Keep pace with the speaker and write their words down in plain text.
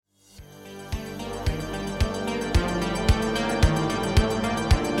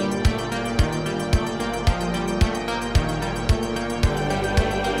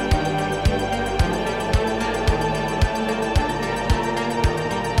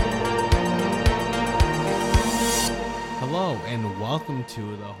welcome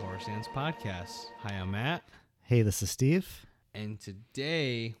to the Horror Sands Podcast. Hi, I'm Matt. Hey, this is Steve. And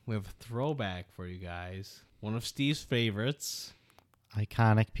today we have a throwback for you guys. One of Steve's favorites,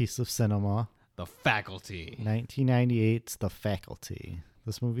 Iconic piece of cinema. The Faculty. 1998's The Faculty.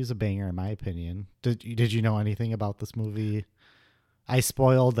 This movie's a banger, in my opinion. Did you know anything about this movie? I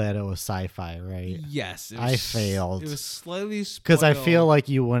spoiled that it was sci-fi, right? Yes. I failed. It was slightly spoiled. Because I feel like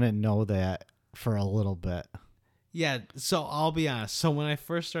you wouldn't know that for a little bit. Yeah, so I'll be honest. So when I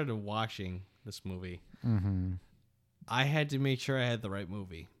first started watching this movie, I had to make sure I had the right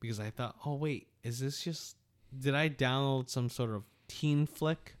movie. Because I thought, oh, wait, is this just... Did I download some sort of teen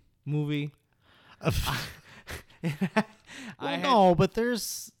flick movie? No, but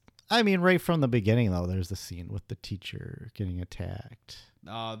there's... I mean, right from the beginning, though, there's the scene with the teacher getting attacked.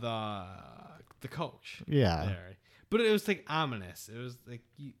 The coach. Yeah. There. But it was like ominous. It was like...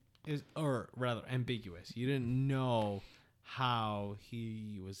 or rather ambiguous. You didn't know how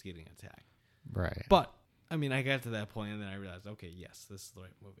he was getting attacked. Right. But I mean, I got to that point and then I realized, okay, yes, this is the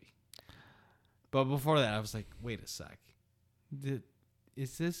right movie. But before that, I was like, wait a sec.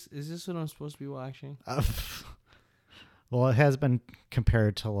 Is this what I'm supposed to be watching? Well, it has been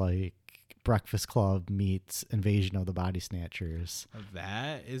compared to like Breakfast Club meets Invasion of the Body Snatchers.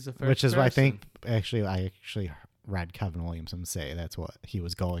 That is a fair Which is what I comparison. think I actually read Kevin Williamson say that's what he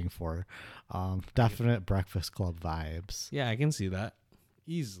was going for. Definite Breakfast Club vibes. Yeah, I can see that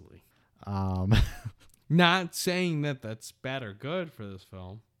easily. Um, Not saying that that's bad or good for this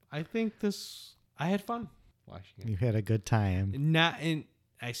film. I think I had fun watching it. you had a good time.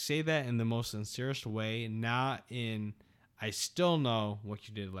 I say that in the most sincerest way, not in I still know what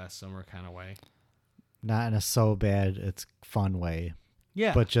you did last summer kind of way. Not in a so bad it's fun way.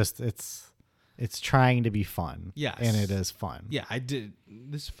 Yeah. But just it's trying to be fun. Yes. And it is fun. Yeah, I did.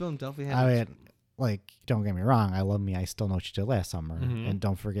 This film definitely had... I mean, like, don't get me wrong. I love me. I still know what you did last summer. Mhm. And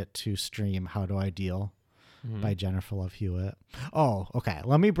don't forget to stream How Do I Deal by Jennifer Love Hewitt. Oh, okay.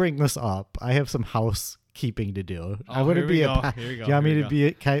 Let me bring this up. I have some housekeeping to do. Oh, I wouldn't be here we a. go. Here we go. Do you want Here me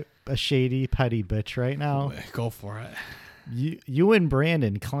we to be a shady, petty bitch right now? Go for it. You and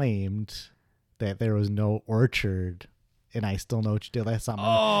Brandon claimed that there was no orchard, and I still know what you did last summer.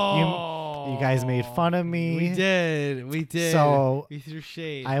 You guys made fun of me. We did. So we threw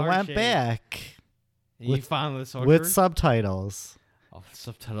shade. I hard went shade. back And you with- found this orchard? with subtitles. Oh,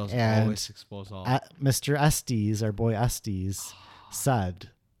 subtitles and always expose all. Mr. Estes, our boy Estes, said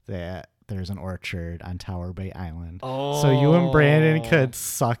that there's an orchard on Tower Bay Island. Oh. So you and Brandon could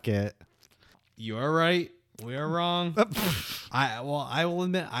suck it. You are right. We are wrong. I will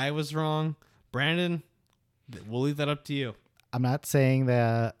admit I was wrong. Brandon, we'll leave that up to you. I'm not saying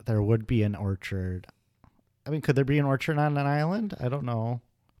that there would be an orchard. I mean, could there be an orchard on an island? I don't know.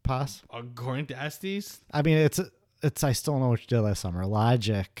 According to Estes? I mean, it's I still know what you did last summer.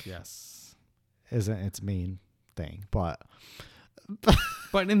 Logic Yes. isn't its main thing, but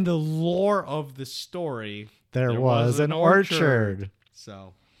But in the lore of the story, there was an orchard.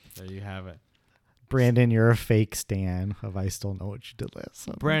 So there you have it. Brandon, you're a fake stan of I still know what you did last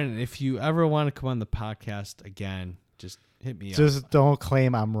summer. Brandon, if you ever want to come on the podcast again, just hit me up. Just don't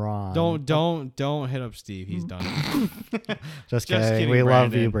claim I'm wrong. Don't hit up Steve. He's done. Just kidding. We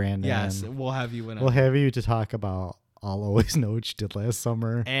love you, Brandon. Yes, we'll have you in. We'll have you to talk about I'll always know what you did last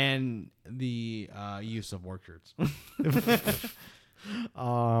summer. And the use of orchards.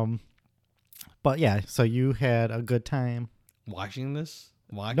 But yeah, so you had a good time. Watching this?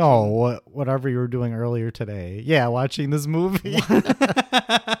 No, whatever you were doing earlier today. Yeah, watching this movie.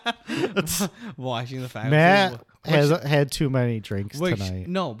 Watching the Faculty. Matt has had too many drinks tonight.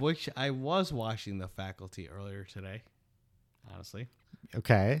 No, which I was watching the Faculty earlier today. Honestly,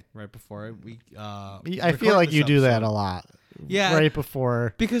 Okay. right before we. I feel like you do that a lot. Yeah, Right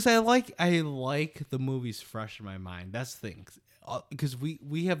before. because I like the movies fresh in my mind. That's the thing, because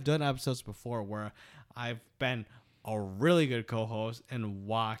we have done episodes before where I've been a really good co-host and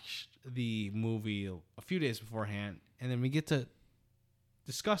watched the movie a few days beforehand, and then we get to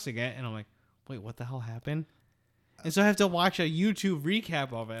discussing it, and I'm like, wait, what the hell happened? And so I have to watch a YouTube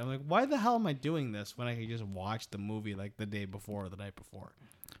recap of it. I'm like, why the hell am I doing this when I can just watch the movie like the day before or the night before?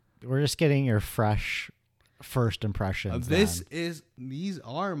 We're just getting your fresh first impressions. These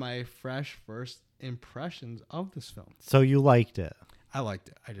are my fresh first impressions of this film. So you liked it. I liked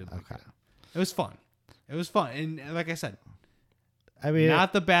it. I did like Okay. it. It was fun. It was fun. And like I said, I mean,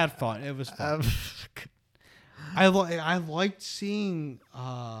 not the bad fun. It was fun. I liked seeing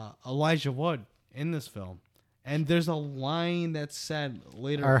Elijah Wood in this film. And there's a line that said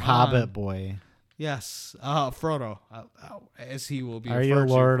later our on. Hobbit boy. Yes. Frodo. As he will be Are you referred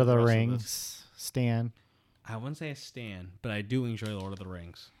to Lord for of the rest this. Rings, Stan? I wouldn't say I stand, but I do enjoy Lord of the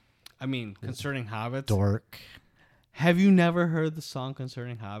Rings. I mean, concerning hobbits. Dork. Have you never heard the song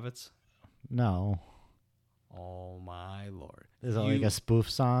concerning hobbits? No. Oh my lord! Is it like a spoof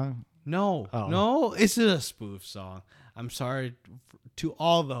song? No, Oh. no, it's a spoof song. I'm sorry to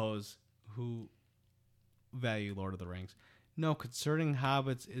all those who value Lord of the Rings. No, concerning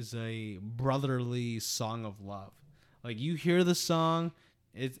hobbits is a brotherly song of love. Like you hear the song,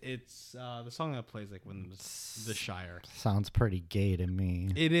 it's the song that plays like when the Shire. Sounds pretty gay to me.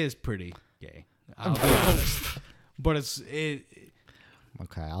 It is pretty gay. I'll be honest, but it.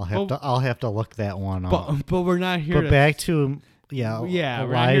 Okay, I'll have to look that one up. But we're not here. But back to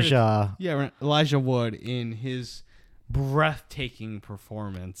Elijah. Elijah Wood in his breathtaking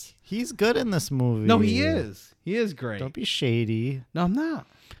performance. He's good in this movie. No, he is. He is great. Don't be shady. No, I'm not.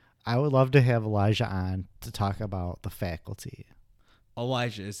 I would love to have Elijah on to talk about The Faculty.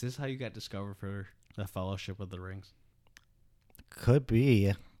 Elijah, is this how you got discovered for the Fellowship of the Rings? Could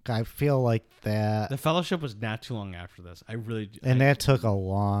be. I feel like that. The Fellowship was not too long after this. I really do. And that took a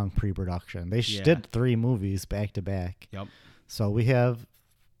long pre-production. They did 3 movies back to back. Yep. So we have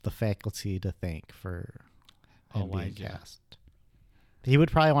The Faculty to thank for him being cast. He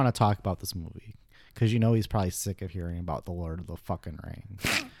would probably want to talk about this movie because he's probably sick of hearing about the Lord of the fucking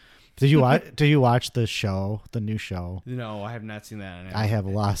Rings. Did you watch the show, the new show? No, I have not seen that. I have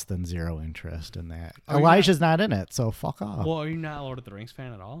less than zero interest in that. Elijah's not in it, so fuck off. Well, are you not a Lord of the Rings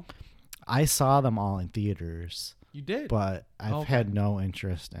fan at all? I saw them all in theaters. You did? But I've had no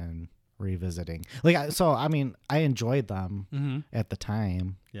interest in revisiting. I enjoyed them at the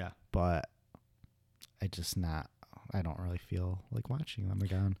time. Yeah. But I don't really feel like watching them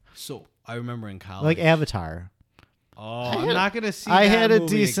again. So I remember in college. Like Avatar. Oh, I'm not gonna see. I had a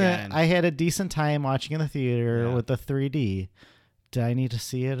decent time watching in the theater with the 3D. Did I need to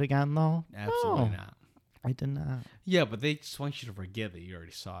see it again though? Absolutely not. I did not. Yeah, but they just want you to forget that you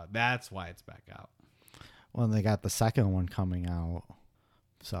already saw it. That's why it's back out. Well, they got the second one coming out.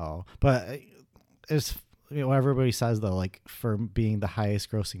 So, but it's everybody says though, like for being the highest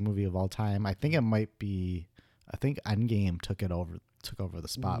grossing movie of all time, I think it might be. I think Endgame took over the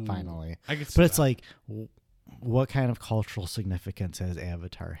spot finally. I could see but it's like. What kind of cultural significance has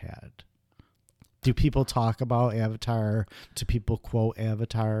Avatar had? Do people talk about Avatar? Do people quote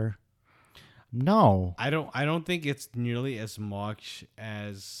Avatar? No. I don't think it's nearly as much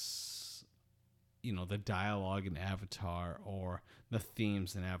as the dialogue in Avatar or the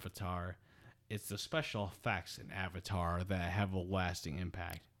themes in Avatar. It's the special effects in Avatar that have a lasting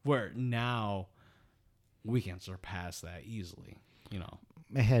impact. Where now we can surpass that easily.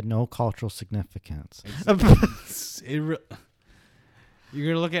 It had no cultural significance. You're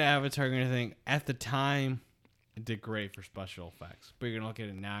gonna look at Avatar, you're gonna think at the time it did great for special effects, but you're gonna look at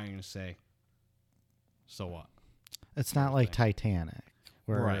it now, and you're gonna say, so what? It's not like Titanic,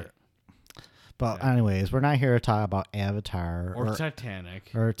 right? But anyways, we're not here to talk about Avatar or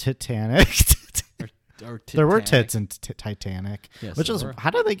Titanic or Titanic. or There were tits in Titanic, yes, which is how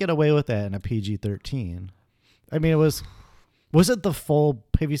did they get away with that in a PG-13? I mean, it was. Was it the full?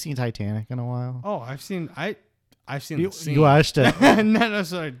 Have you seen Titanic in a while? Oh, I've seen the scene. You watched it? Not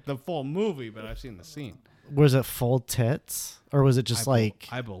necessarily the full movie, but I've seen the scene. Was it full tits, or was it just I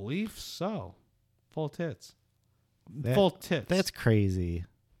believe so. Full tits. Full tits. That's crazy.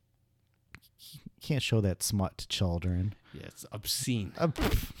 You can't show that smut to children. Yeah, it's obscene.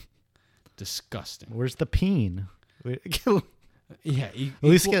 Disgusting. Where's the peen? Yeah, at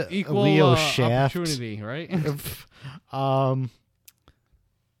least get equal Leo Shaft opportunity, right?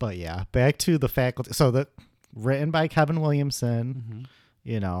 But yeah, back to The Faculty. So written by Kevin Williamson,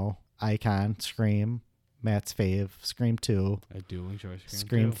 icon, Scream, Matt's fave, Scream 2. I do enjoy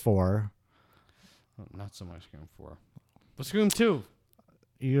Scream 4. Oh, not so much Scream 4, but Scream 2.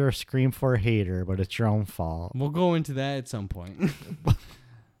 You're a Scream 4 hater, but it's your own fault. We'll go into that at some point.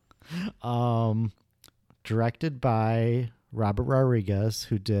 Directed by Robert Rodriguez,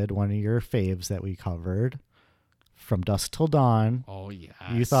 who did one of your faves that we covered, From Dusk Till Dawn. Oh, yeah.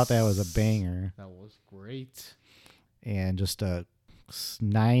 You thought that was a banger. That was great. And just a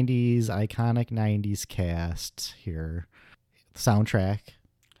iconic 90s cast here. Soundtrack.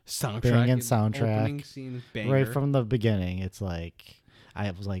 Banging soundtrack. Opening scene banger. Right from the beginning, it's like,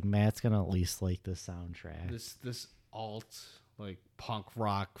 I was like, Matt's going to at least like this soundtrack. This alt, like, punk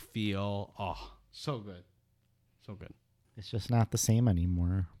rock feel. Oh, so good. So good. It's just not the same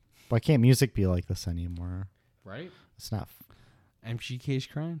anymore. Why can't music be like this anymore? Right? It's not. MGK's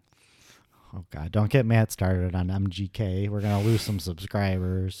crying. Oh, God. Don't get Matt started on MGK. We're going to lose some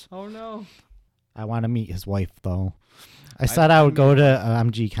subscribers. Oh, no. I want to meet his wife, though. I said I would go to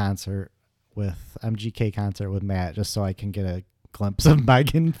an MG concert with MGK concert with Matt just so I can get a glimpse of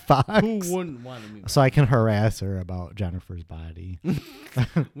Megan Fox. Who wouldn't want to meet? So I can harass her about Jennifer's body.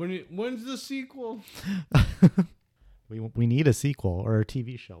 When's the sequel? We need a sequel or a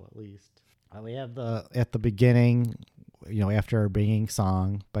TV show at least. We have at the beginning, after a bringing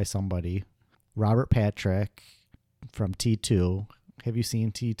song by somebody, Robert Patrick from T2. Have you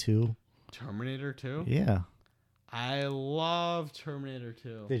seen T2? Terminator 2? Yeah. I love Terminator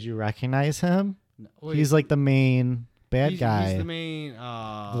 2. Did you recognize him? No, wait, he's like the main bad guy. He's the main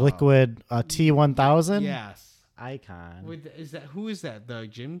Liquid T-1000? Yes. Icon. Wait, who is that? The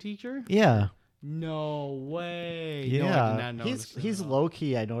gym teacher? Yeah. No way. Yeah. No, I did not notice he's low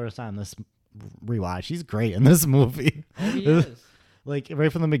key. I noticed on this rewatch. He's great in this movie. Oh, he is. Like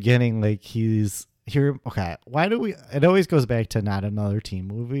right from the beginning, like he's here. Okay, why do we? It always goes back to Not Another Teen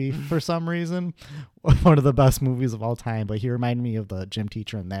Movie for some reason. One of the best movies of all time. But he reminded me of the gym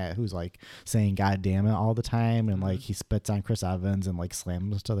teacher in that, who's like saying "God damn it" all the time, and like he spits on Chris Evans and like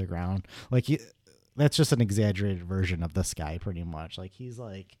slams to the ground. Like that's just an exaggerated version of this guy, pretty much. Like he's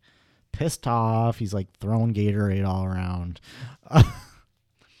like pissed off. He's like throwing Gatorade all around.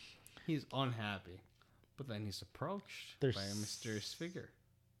 He's unhappy, but then he's approached by a mysterious figure.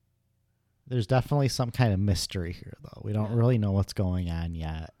 There's definitely some kind of mystery here, though. We don't really know what's going on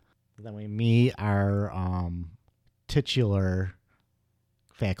yet. Then we meet our titular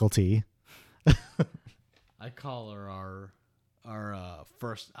faculty. I call her our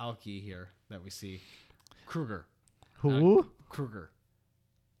first alkie here that we see, Kruger. Who? Kruger.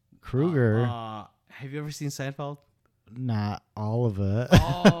 Kruger. Have you ever seen Seinfeld? Not all of it.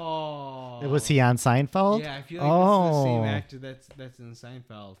 Oh. Was he on Seinfeld? Yeah, I feel like it's the same actor that's in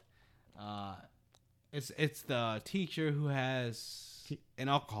Seinfeld. It's the teacher who has an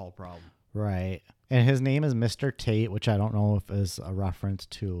alcohol problem. Right. And his name is Mr. Tate, which I don't know if is a reference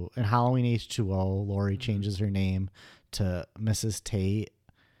to. In Halloween H2O, Lori changes her name to Mrs. Tate,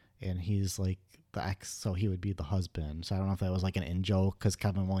 and he's like the ex, so he would be the husband. So I don't know if that was like an in-joke because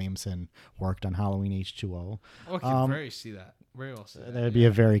Kevin Williamson worked on Halloween H2O. Oh, I can very see that. Very well said. That would be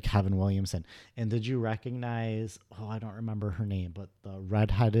a very Kevin Williamson. And did you recognize, I don't remember her name, but the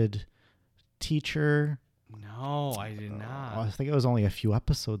redheaded teacher? No, I did not. I think it was only a few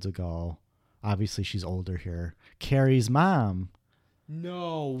episodes ago. Obviously, she's older here. Carrie's mom.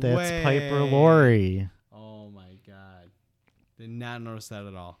 No That's way. That's Piper Laurie. Oh, my God. Did not notice that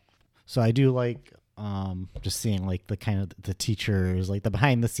at all. So I do like just seeing like the kind of the teachers, like the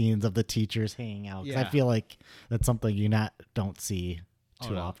behind the scenes of the teachers hanging out. 'Cause I feel like that's something you don't see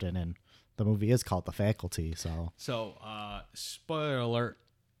too often. And the movie is called The Faculty. So spoiler alert,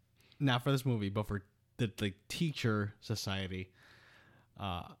 not for this movie, but for the teacher society.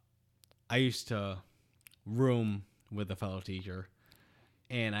 I used to room with a fellow teacher,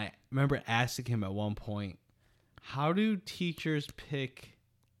 and I remember asking him at one point, how do teachers pick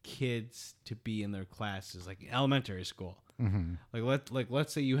kids to be in their classes, like in elementary school? Mm-hmm.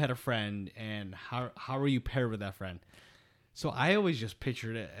 Let's say you had a friend, and how are you paired with that friend? So I always just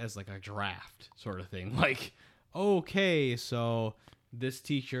pictured it as like a draft sort of thing. Like, okay, so this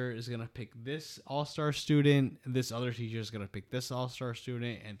teacher is going to pick this all-star student, this other teacher is going to pick this all-star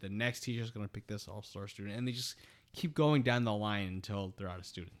student, and the next teacher is going to pick this all-star student. And they just keep going down the line until they're out of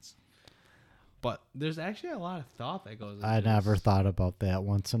students. But there's actually a lot of thought that goes into I never thought about that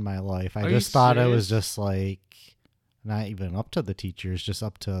once in my life. I Are just you thought it serious? was just like not even up to the teachers, just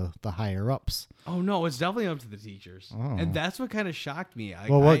up to the higher ups. Oh, no, it's definitely up to the teachers. Oh. And that's what kind of shocked me.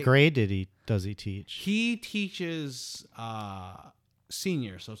 What grade does he teach? He teaches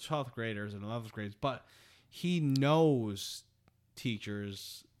seniors, so 12th graders and 11th graders, but he knows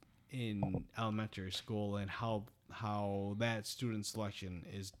teachers in elementary school and how that student selection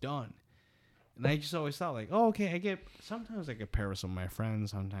is done. And I just always thought, like, oh, okay, sometimes I get paired with some of my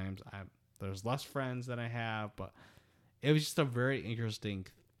friends. Sometimes there's less friends than I have, but it was just a very interesting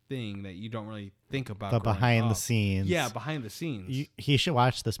thing that you don't really think about. The behind the scenes. Yeah, behind the scenes. He should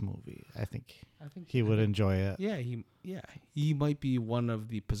watch this movie. I think he would enjoy it. Yeah, he might be one of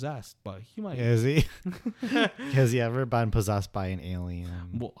the possessed, but he might. Is he? Has he ever been possessed by an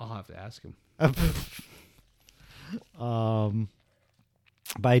alien? Well, I'll have to ask him.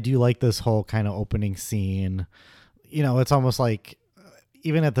 But I do like this whole kind of opening scene. You know, it's almost like,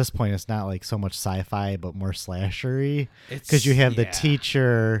 even at this point, it's not like so much sci-fi, but more slashery. Because you have the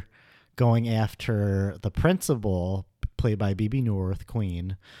teacher going after the principal, played by Bebe Neuwirth,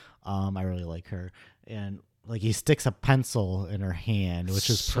 Queen. I really like her. And like he sticks a pencil in her hand, which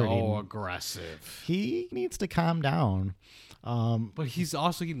is so pretty aggressive. He needs to calm down. But he's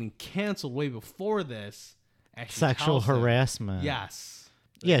also getting canceled way before this. Sexual harassment. Yes.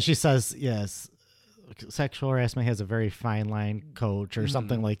 Yeah, she says yes. Sexual harassment has a very fine line, coach, or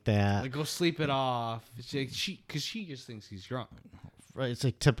something like that. Like, go sleep it off. It's like because she just thinks he's drunk. Right, it's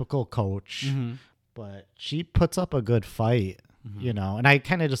like typical coach, but she puts up a good fight, you know. And I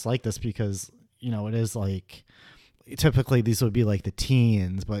kind of just like this because it is like typically these would be like the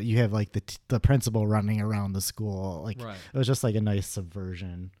teens, but you have like the principal running around the school. Like it was just like a nice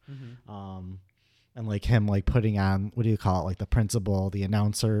subversion. And like him like putting on, what do you call it? Like the principal, the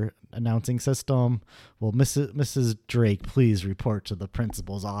announcing system. Well, Mrs. Drake, please report to the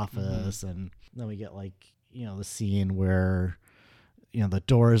principal's office. And then we get like, the scene where, the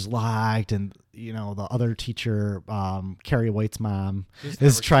door is locked and, the other teacher, Carrie White's mom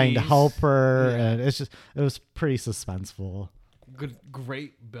is trying to help her. Yeah. And it was pretty suspenseful.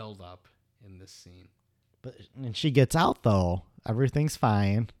 Great build up in this scene. And she gets out though. Everything's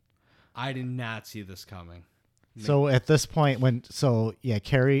fine. I did not see this coming. So at this point,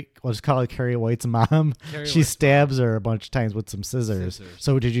 Carrie, let's call it Carrie White's mom. She stabs her a bunch of times with some scissors.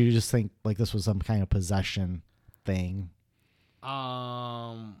 So did you just think like this was some kind of possession thing?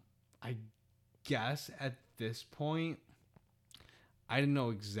 I guess at this point, I didn't know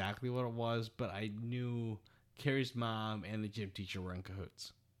exactly what it was, but I knew Carrie's mom and the gym teacher were in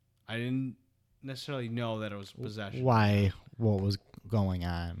cahoots. I didn't necessarily know that it was possession. Why? What was going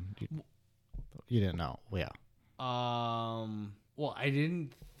on? You didn't know. Yeah. Well, I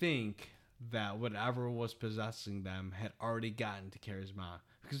didn't think that whatever was possessing them had already gotten to Carrie's mom,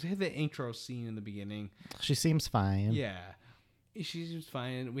 because they had the intro scene in the beginning. She seems fine. Yeah, she seems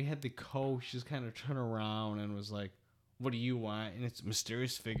fine. We had the coach just kind of turn around and was like, "What do you want?" And it's a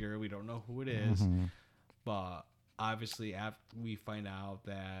mysterious figure. We don't know who it is, but obviously after we find out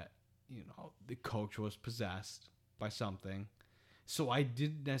that the coach was possessed by something. So I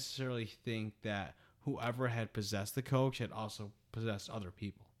didn't necessarily think that whoever had possessed the coach had also possessed other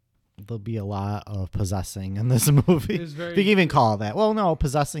people. There'll be a lot of possessing in this movie. If you can even call it that. Well, no,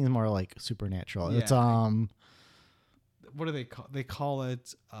 possessing is more like supernatural. Yeah. It's what do they call? They call it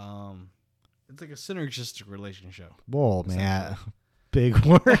it's like a synergistic relationship. Whoa, man, big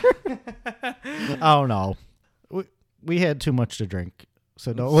word. I don't know. We had too much to drink,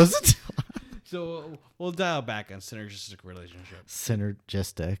 so no, was it? So we'll dial back on synergistic relationship.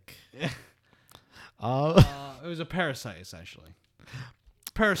 Synergistic. Yeah. It was a parasite, essentially.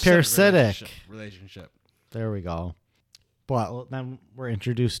 Parasitic relationship. There we go. But then we're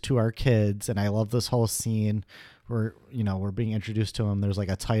introduced to our kids, and I love this whole scene where we're being introduced to them. There's like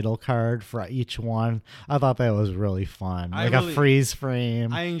a title card for each one. I thought that was really fun, a freeze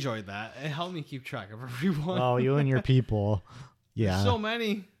frame. I enjoyed that. It helped me keep track of everyone. Oh, you and your people. Yeah. There's so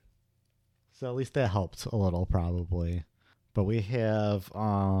many. So at least that helped a little, probably. But we have...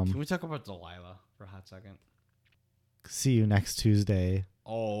 Can we talk about Delilah for a hot second? See You Next Tuesday.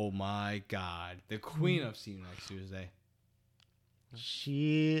 Oh, my God. The queen of See You Next Tuesday.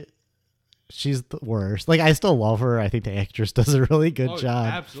 She's the worst. Like, I still love her. I think the actress does a really good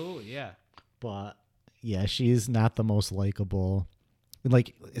job. Absolutely, yeah. But, yeah, she's not the most likable.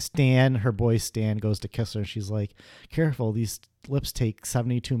 Like, her boy Stan goes to kiss her, and she's like, "Careful, these lips take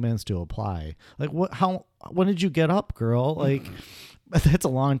 72 minutes to apply." Like, when did you get up, girl? Like, that's a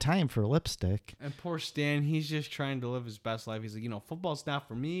long time for lipstick. And poor Stan, he's just trying to live his best life. He's like, football's not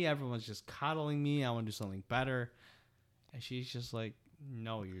for me. Everyone's just coddling me. I want to do something better. And she's just like,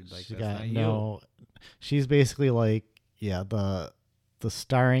 "No, you're like, that's not you." She's basically like, yeah, the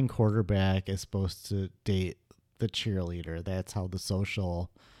starring quarterback is supposed to date the cheerleader. That's how the social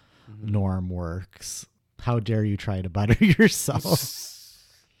norm works. How dare you try to better yourself?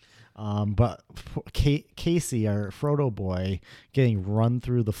 But Casey, our Frodo boy, getting run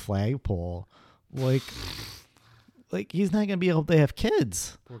through the flagpole, like he's not gonna be able to have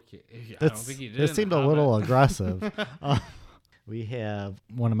kids. Poor kid. I don't think he did. It seemed a little aggressive. We have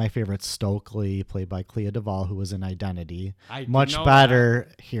one of my favorites, Stokely, played by Clea Duvall, who was in Identity. Much better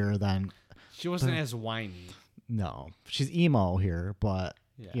here than... She wasn't as whiny. No. She's emo here, but,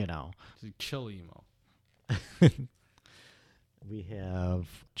 She's chill emo. We have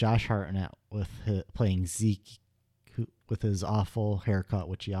Josh Hartnett playing Zeke, with his awful haircut,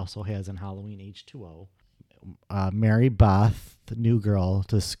 which he also has in Halloween H2O. Mary Beth, the new girl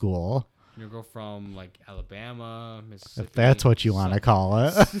to school. New girl from like Alabama, Mississippi. If that's what you want to call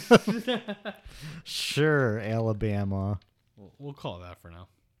it. Sure, Alabama. We'll call it that for now.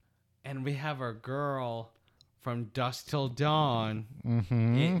 And we have our girl from Dusk Till Dawn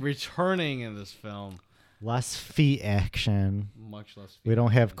returning in this film. Less feet action. Much less feet We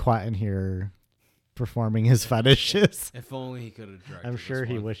don't have Quentin here performing his fetishes. If only he could have directed. I'm sure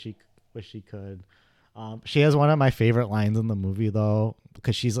he wish he could. She has one of my favorite lines in the movie, though,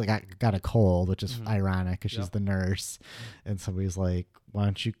 because she's like got a cold, which is ironic because she's the nurse. And somebody's like, why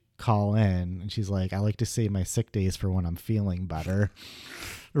don't you call in? And she's like, I like to save my sick days for when I'm feeling better.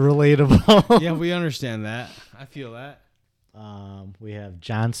 Relatable. Yeah, we understand that. I feel that. We have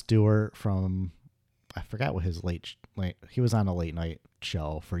Jon Stewart from, I forgot what his he was on a late night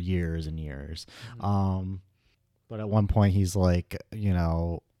show for years and years. But at one point he's like,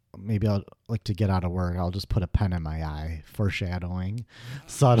 maybe I'll like to get out of work. I'll just put a pen in my eye, foreshadowing,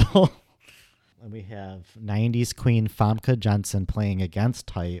 subtle. And we have 90s queen Famke Janssen playing against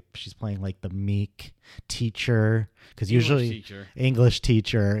type. She's playing like the meek teacher, because usually English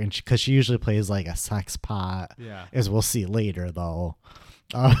teacher, and because she usually plays like a sex pot. Yeah, as we'll see later though,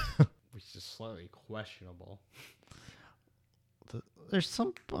 which is slightly questionable. There's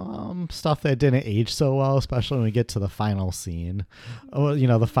some stuff that didn't age so well, especially when we get to the final scene. Oh,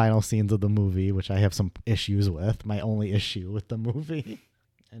 the final scenes of the movie, which I have some issues with. My only issue with the movie.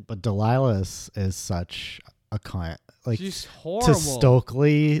 But Delilah is such a cunt. Like, she's horrible. To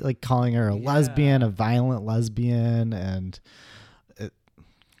Stokely, like calling her a lesbian, a violent lesbian, and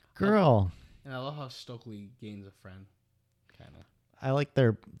girl. And I love how Stokely gains a friend, kind of. I like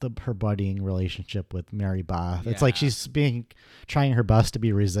her budding relationship with Mary Beth. Yeah. It's like she's trying her best to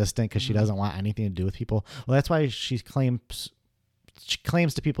be resistant because she doesn't want anything to do with people. Well, that's why she claims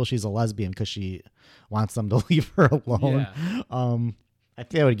to people she's a lesbian, because she wants them to leave her alone. Yeah. I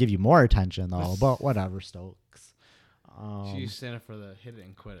think that would give you more attention though, but whatever, Stokes. She's standing for the hit it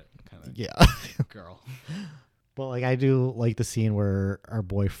and quit it kind of girl. But like, I do like the scene where our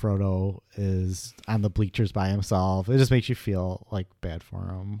boy Frodo is on the bleachers by himself. It just makes you feel like bad for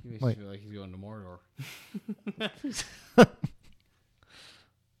him. He makes you feel like he's going to Mordor.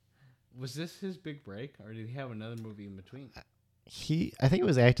 Was this his big break, or did he have another movie in between? I think it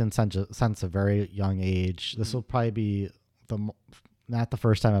was acting since a very young age. This will probably be not the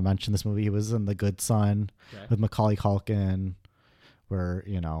first time I mentioned this movie. He was in The Good Son with Macaulay Culkin, where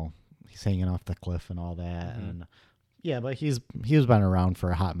he's hanging off the cliff and all that. And but he's been around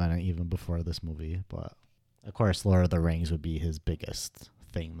for a hot minute even before this movie. But of course, Lord of the Rings would be his biggest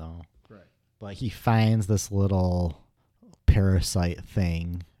thing, though. Right. But he finds this little parasite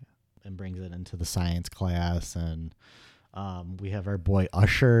thing and brings it into the science class, and we have our boy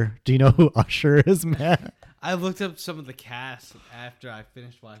Usher. Do you know who Usher is, Matt? I looked up some of the cast after I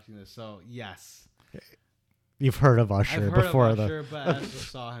finished watching this, so yes. You've heard of Usher before. I've heard of Usher, but I also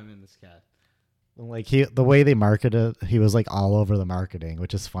saw him in this cast. Like, the way they marketed, he was like all over the marketing,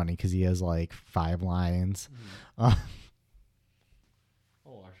 which is funny because he has like 5 lines. Usher.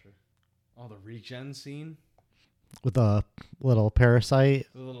 Oh, the regen scene with a little parasite.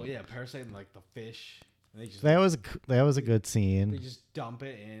 Parasite and like the fish. And that was a good scene. They just dump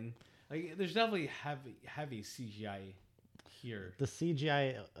it in. Like, there's definitely heavy CGI here. The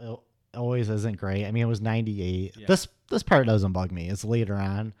CGI always isn't great. I mean, it was 98. Yeah. This part doesn't bug me. It's later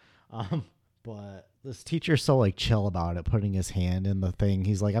on. But this teacher's so like chill about it, putting his hand in the thing.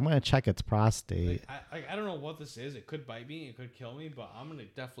 He's like, I'm going to check its prostate. I don't know what this is. It could bite me. It could kill me. But I'm going to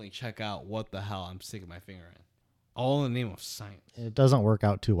definitely check out what the hell I'm sticking my finger in. All in the name of science. It doesn't work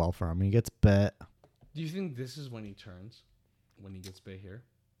out too well for him. He gets bit. Do you think this is when he turns? When he gets bit here?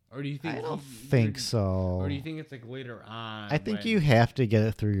 Or do you think... I don't think so. Or do you think it's like later on? I think you have to get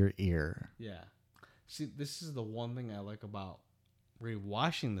it through your ear. Yeah. See, this is the one thing I like about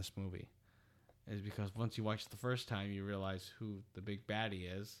rewatching this movie. Is because once you watch it the first time, you realize who the big baddie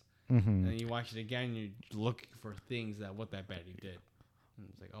is. Mm-hmm. And then you watch it again, you're looking for things what that baddie did. And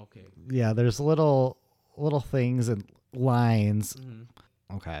it's like, okay. Yeah, there's little things and lines.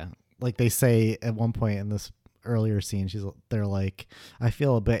 Mm-hmm. Okay. Like they say at one point in this earlier scene, they're like, I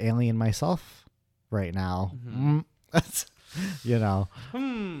feel a bit alien myself right now. Mm-hmm. That's,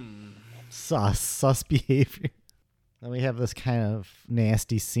 sus behavior. Then we have this kind of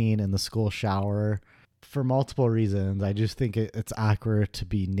nasty scene in the school shower for multiple reasons. I just think it's awkward to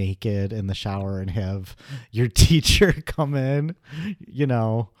be naked in the shower and have your teacher come in,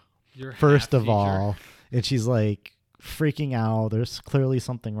 your first of all, and she's like freaking out. There's clearly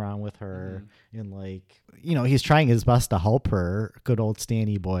something wrong with her. Mm-hmm. And he's trying his best to help her, good old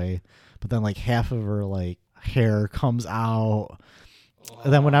Stanny boy, but then like half of her like hair comes out. Oh.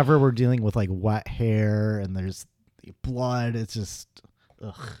 And then whenever we're dealing with like wet hair and there's blood, it's just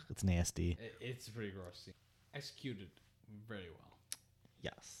it's nasty. It's a pretty gross scene. Executed very well.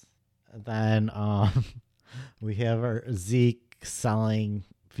 Yes. And then we have our Zeke selling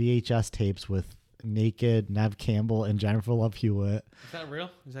VHS tapes with naked Nev Campbell and Jennifer Love Hewitt. Is that real?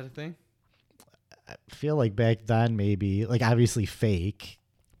 Is that a thing? I feel like back then maybe, like obviously fake,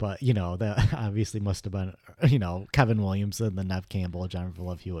 But, you know, that obviously must have been, you know, Kevin Williamson, the Nev Campbell, Jennifer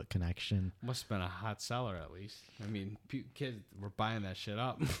Love Hewitt connection. Must have been a hot seller at least. I mean, kids were buying that shit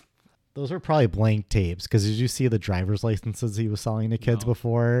up. Those were probably blank tapes, because did you see the driver's licenses he was selling to kids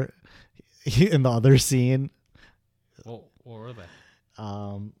before in the other scene? Well, what were they?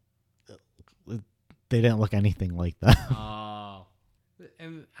 They didn't look anything like that. Oh.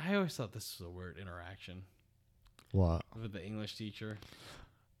 And I always thought this was a weird interaction. What? With the English teacher.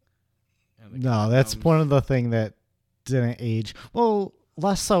 No, that's one of the things that didn't age. Well,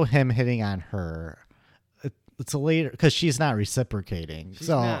 less so him hitting on her. It's a later, because she's not reciprocating. She's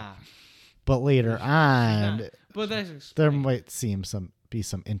not. But later on, but that's there might be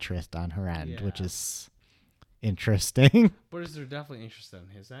some interest on her end, which is interesting. But is there definitely interest on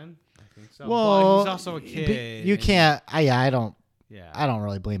his end? I think so. Well, but he's also a kid. You can't. I don't. Yeah. I don't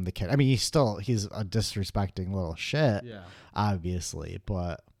really blame the kid. I mean, he's a disrespecting little shit. Yeah. Obviously,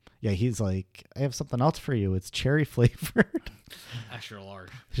 but yeah, he's like, I have something else for you. It's cherry flavored. Extra large.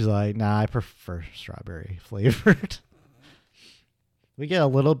 She's like, nah, I prefer strawberry flavored. We get a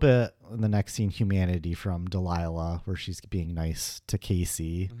little bit in the next scene, humanity from Delilah, where she's being nice to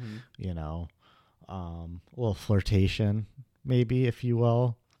Casey. Mm-hmm. You know, a little flirtation, maybe, if you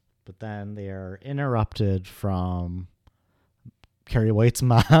will. But then they are interrupted from Carrie White's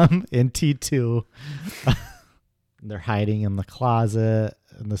mom in T2. They're hiding in the closet,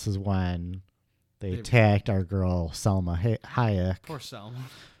 and this is when they attacked our girl Selma Hayek. Poor Selma.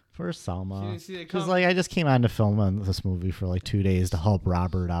 Poor Selma. She's like, I just came on to film on this movie for like 2 days to help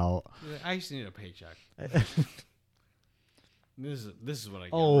Robert out. I used to need a paycheck. This is what I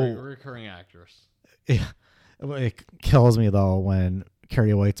get. Recurring actress. Yeah. It kills me though when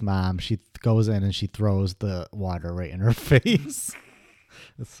Carrie White's mom, she goes in and she throws the water right in her face.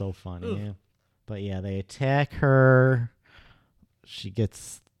 It's so funny. Ugh. But yeah, they attack her. She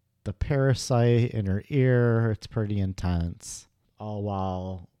gets the parasite in her ear. It's pretty intense. All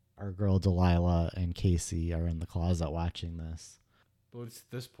while our girl Delilah and Casey are in the closet watching this. But at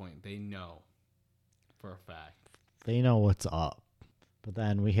this point, they know for a fact. They know what's up. But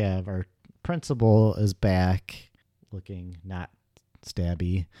then we have our principal is back looking not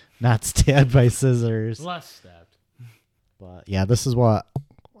stabby, not stabbed by scissors. Less stabbed. But yeah, this is what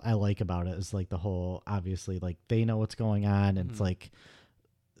I like about it, is like the whole, obviously, like they know what's going on, and it's like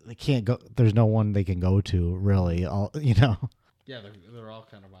they can't go, there's no one they can go to really, all, you know. Yeah, they're all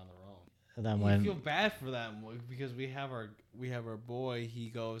kind of on their own. And then I feel bad for them because we have our boy, he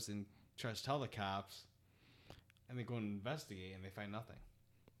goes and tries to tell the cops, and they go and investigate and they find nothing.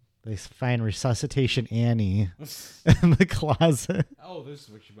 They find Resuscitation Annie in the closet. Oh, this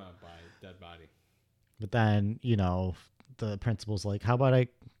is what you meant by dead body. But then, you know, the principal's like, how about I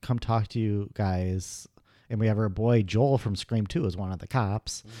come talk to you guys? And we have our boy Joel from Scream 2 as one of the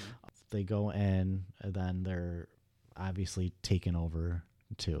cops. Mm-hmm. They go in, and then they're obviously taken over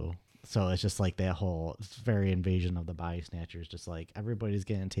too. So it's just like that whole, it's very Invasion of the Body Snatchers, just like everybody's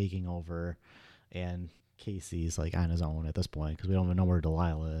getting taken over, and Casey's like on his own at this point because we don't even know where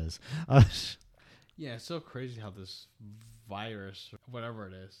Delilah is. Yeah, it's so crazy how this virus, whatever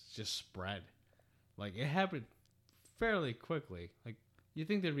it is, just spread. Like, it happened fairly quickly. Like, you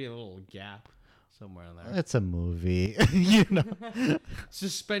think there'd be a little gap somewhere in there. It's a movie, you know.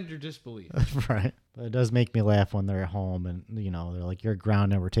 Suspend your disbelief. Right. But it does make me laugh when they're at home and, you know, they're like, you're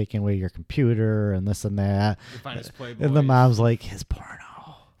grounded, we're taking away your computer and this and that. You find his Playboy. And the mom's like, his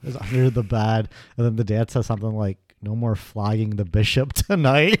porno is under the bed. And then the dad says something like, no more flogging the bishop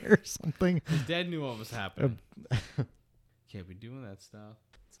tonight or something. His dad knew what was happening. Can't be doing that stuff.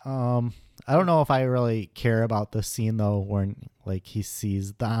 I don't know if I really care about this scene though, when like he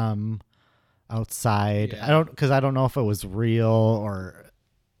sees them outside. Yeah. I don't know if it was real or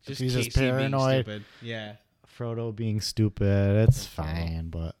if he's just paranoid. Yeah. Frodo being stupid. It's fine,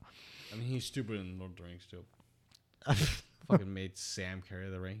 but I mean, he's stupid in Lord of the Rings too. Fucking made Sam carry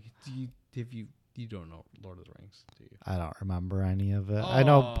the ring. You don't know Lord of the Rings, do you? I don't remember any of it. Oh. I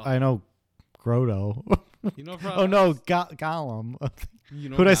know Frodo. You know Frodo? Oh no, Gollum. You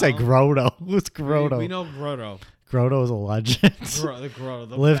know who'd I say? Frodo. Who's Frodo? We know Frodo. Frodo's a legend.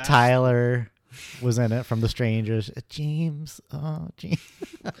 The Liv best. Tyler was in it from The Strangers. James. Oh, James.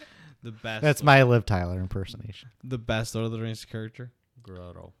 The best. That's my Liv Tyler impersonation. The best Lord of the Rings character?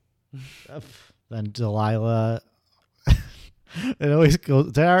 Frodo. Then Delilah. It always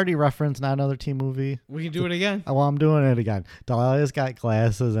goes. Did I already reference Not Another Teen Movie? We can do it again. Well, I'm doing it again. Delilah's got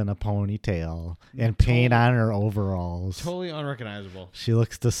glasses and a ponytail and paint on her overalls. Totally unrecognizable. She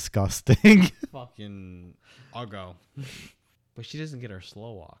looks disgusting. Fucking uggo. But she doesn't get her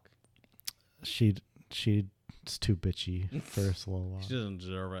slow walk. She It's too bitchy for a slow walk. She doesn't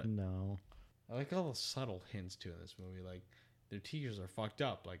deserve it. No. I like all the subtle hints too in this movie. Like their teachers are fucked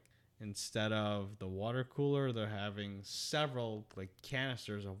up. Like instead of the water cooler, they're having several like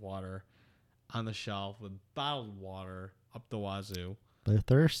canisters of water on the shelf with bottled water up the wazoo. They're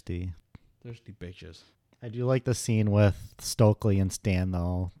thirsty. Thirsty bitches. I do like the scene with Stokely and Stan,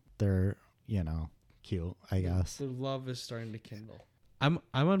 though. They're, cute, I guess. Their love is starting to kindle. I'm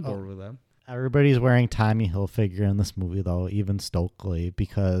on board with them. Everybody's wearing Tommy Hilfiger in this movie, though, even Stokely,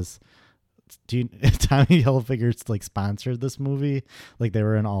 because Tommy Hilfiger like sponsored this movie. Like they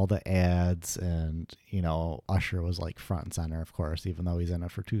were in all the ads, and Usher was like front and center, of course, even though he's in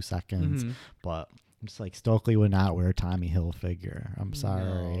it for 2 seconds. Mm-hmm. But it's like Stokely would not wear Tommy Hilfiger. I'm sorry,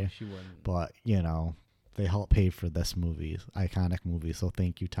 No, she wouldn't. but they helped pay for this movie, iconic movie. So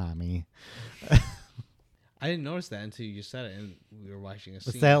thank you, Tommy. I didn't notice that until you said it, and we were watching a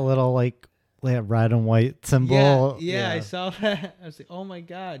scene. It's that little like red and white symbol. Yeah, I saw that. I was like, oh my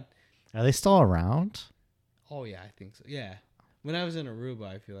god. Are they still around? Oh yeah, I think so. Yeah, when I was in Aruba,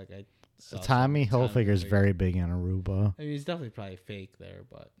 I feel like I saw Tommy Hilfiger is very big in Aruba. I mean, he's definitely probably fake there,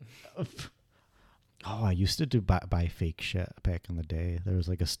 but Oh, I used to do buy fake shit back in the day. There was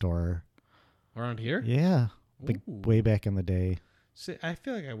like a store around here. Yeah, like Ooh. way back in the day. See, I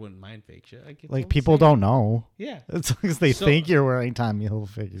feel like I wouldn't mind fake shit. Like people don't know. Yeah, it's because they think you're wearing Tommy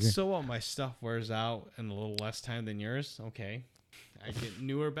Hilfiger. So what? My stuff wears out in a little less time than yours. Okay, I get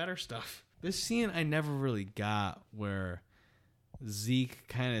newer, better stuff. This scene I never really got, where Zeke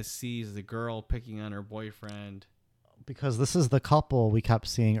kind of sees the girl picking on her boyfriend. Because this is the couple we kept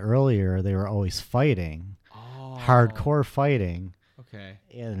seeing earlier. They were always fighting, hardcore fighting. Okay,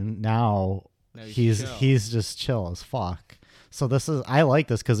 and now he's just chill as fuck. So I like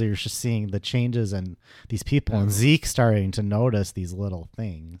this because you're just seeing the changes in these people, and Zeke starting to notice these little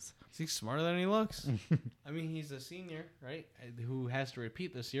things. Zeke's smarter than he looks. I mean, he's a senior, right? Who has to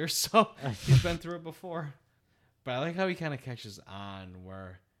repeat this year, so he's been through it before. But I like how he kind of catches on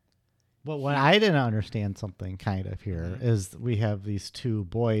where. Well, what I didn't understand something kind of here is we have these two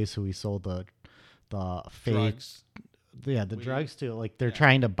boys who we sold the fake drugs. Yeah, the drugs to. Like they're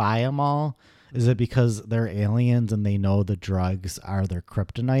trying to buy them all. Is it because they're aliens and they know the drugs are their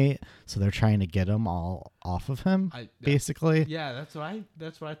kryptonite, so they're trying to get them all off of him? Basically, yeah, that's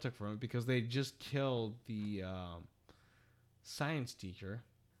what I took from it, because they just killed the science teacher,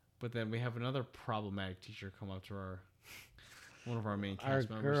 but then we have another problematic teacher come up to one of our main cast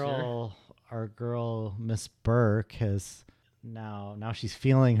members here. Our girl, Miss Burke, has now she's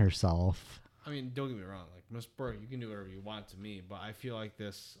feeling herself. I mean, don't get me wrong. Like, Miss Burke, you can do whatever you want to me, but I feel like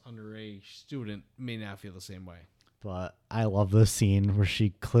this underage student may not feel the same way. But I love this scene where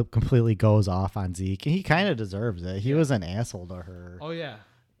she completely goes off on Zeke, and he kind of deserves it. He was an asshole to her. Oh, yeah.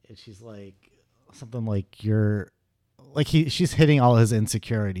 And she's like, something like, she's hitting all his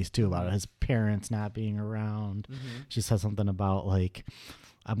insecurities, too, about his parents not being around. Mm-hmm. She says something about, like,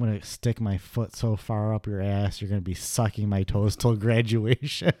 I'm going to stick my foot so far up your ass, you're going to be sucking my toes till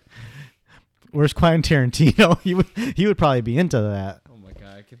graduation. Where's Quentin Tarantino? He would probably be into that. Oh my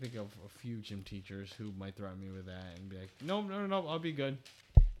god, I can think of a few gym teachers who might threaten me with that and be like, no, I'll be good.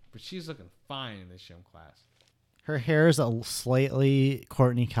 But she's looking fine in this gym class. Her hair is a slightly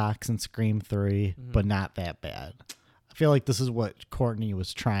Courtney Cox in Scream 3, but not that bad. I feel like this is what Courtney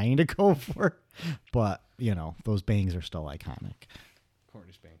was trying to go for, but those bangs are still iconic.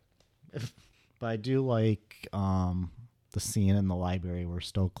 Courtney's bang. But I do like the scene in the library where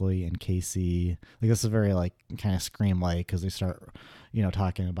Stokely and Casey, like, this is very like kind of Scream-like, because they start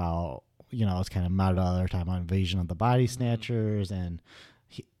talking about it's kind of meta. They're talking about Invasion of the Body Snatchers, and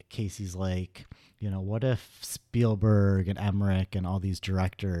Casey's like, what if Spielberg and Emmerich and all these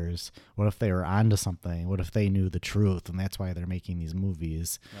directors, what if they were onto something? What if they knew the truth, and that's why they're making these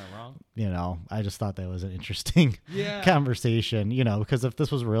movies? Not wrong. I just thought that was an interesting conversation, because if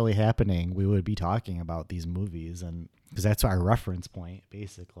this was really happening, we would be talking about these movies, and because that's our reference point,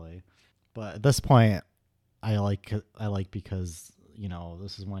 basically. But at this point, I like because,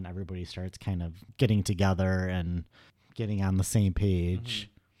 this is when everybody starts kind of getting together and getting on the same page. Mm-hmm.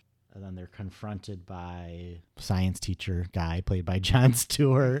 And then they're confronted by science teacher guy played by Jon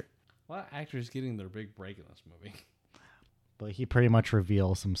Stewart. A lot of actors getting their big break in this movie. But he pretty much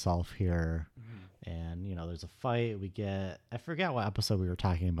reveals himself here. Mm-hmm. And, there's a fight. I forget what episode we were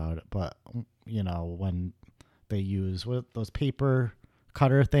talking about it, but, when they use those paper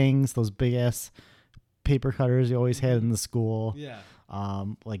cutter things, those big ass paper cutters you always had in the school. Yeah.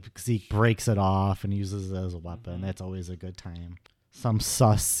 Like Zeke breaks it off and uses it as a weapon. Mm-hmm. That's always a good time. Some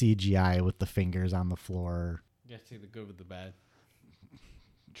sus CGI with the fingers on the floor. You gotta take the good with the bad.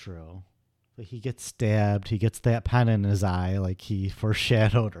 True. But he gets stabbed. He gets that pen in his eye, like he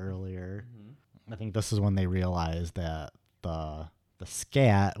foreshadowed earlier. I think this is when they realize that the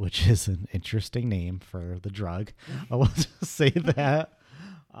scat, which is an interesting name for the drug, I will just say that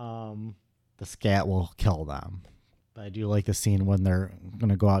the scat will kill them. But I do like the scene when they're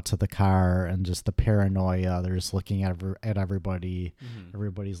gonna go out to the car and just the paranoia. They're just looking at everybody.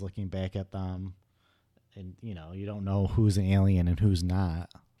 Everybody's looking back at them, and you don't know who's an alien and who's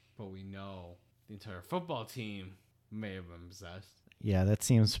not. But we know the entire football team may have been possessed. Yeah, that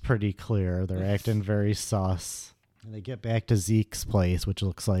seems pretty clear. They're acting very sus. And they get back to Zeke's place, which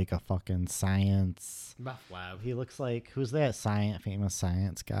looks like a fucking science meth lab. He looks like, who's that famous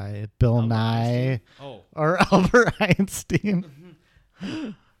science guy? Bill Nye? Oh. Or Albert Einstein?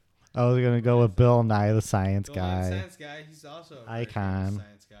 I was going to go with Bill Nye, the science guy. The science guy. He's also a icon.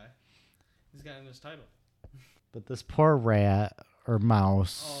 Science guy. He's got in his title. But this poor rat or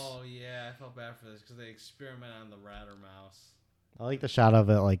mouse. Oh, yeah. I felt bad for this because they experiment on the rat or mouse. I like the shot of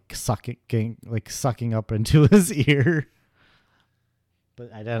it like sucking up into his ear.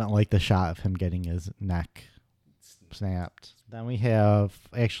 But I didn't like the shot of him getting his neck snapped. Then we have,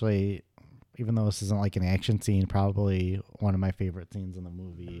 actually, even though this isn't like an action scene, probably one of my favorite scenes in the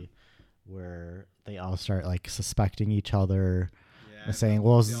movie, where they all start like suspecting each other and saying,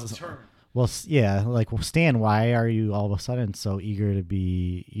 Stan, why are you all of a sudden so eager to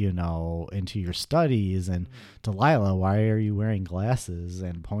be, into your studies? And Delilah, why are you wearing glasses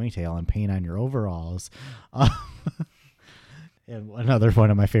and ponytail and paint on your overalls? And another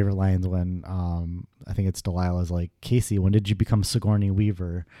one of my favorite lines when I think it's Delilah's like, Casey, when did you become Sigourney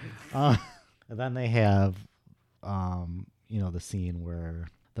Weaver? And then they have, the scene where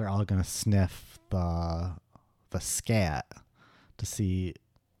they're all going to sniff the scat to see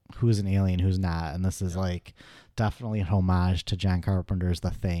who's an alien, who's not. And this is like definitely a homage to John Carpenter's The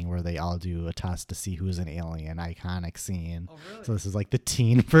Thing, where they all do a test to see who's an alien. Iconic scene. Oh, really? So this is like the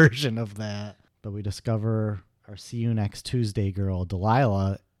teen version of that. But we discover our See You Next Tuesday girl,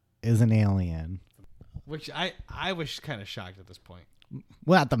 Delilah, is an alien. Which I was kind of shocked at this point.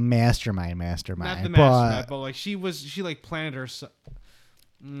 Well, not the mastermind. Not the mastermind, but like she planted herself.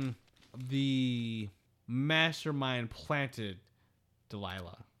 The mastermind planted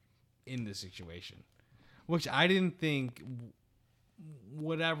Delilah in this situation, which I didn't think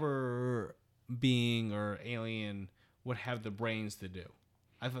whatever being or alien would have the brains to do.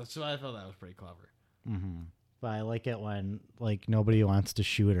 I thought that was pretty clever. Mm-hmm. But I like it when like nobody wants to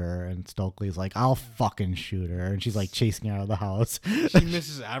shoot her, and Stokely's like, "I'll fucking shoot her," and she's like chasing her out of the house. She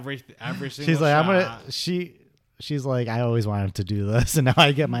misses every single She's like, shot. She's like, I always wanted to do this, and now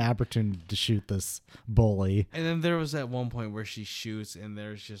I get my opportunity to shoot this bully. And then there was that one point where she shoots, and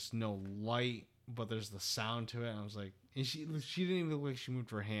there's just no light, but there's the sound to it. And I was like, and she didn't even look like she moved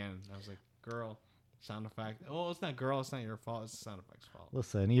her hand. And I was like, girl, sound effect. Oh, it's not girl. It's not your fault. It's the sound effect's fault.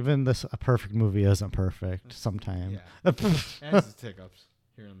 Listen, even a perfect movie isn't perfect sometimes. Yeah. It has its hiccups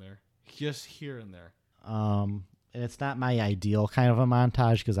here and there. Just here and there. And it's not my ideal kind of a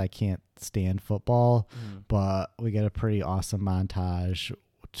montage because I can't stand football, but we get a pretty awesome montage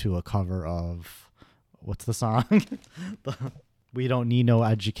to a cover of, what's the song? We Don't Need No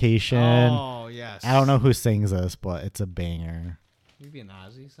Education. Oh, yes. I don't know who sings this, but it's a banger. Maybe an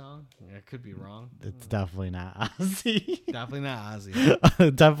Ozzy song? Yeah, I could be wrong. It's definitely not Ozzy. Definitely not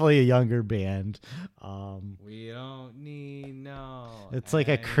Ozzy. Definitely a younger band. We don't need no. It's like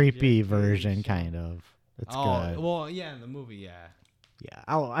a creepy version, kind of. It's good. Well, yeah, in the movie, yeah. Yeah.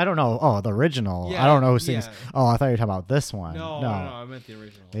 Oh, I don't know. Oh, the original. Yeah, I don't know who sings. yeah. Oh, I thought you were talking about this one. No, I meant the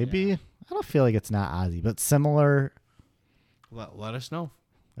original. Maybe. Yeah. I don't feel like it's not Ozzy, but similar. Let us know.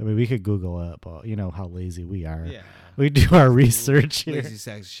 I mean, we could Google it, but you know how lazy we are. Yeah. We do our research here. Lazy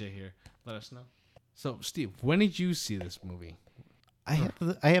sacks of shit here. Let us know. So, Steve, when did you see this movie? I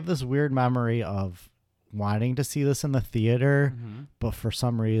have this weird memory of wanting to see this in the theater, but for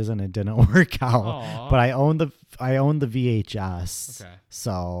some reason it didn't work out. Aww. But I own the VHS. Okay.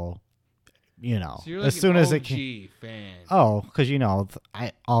 So, So you're like as soon an as it OG came. fan. Oh, because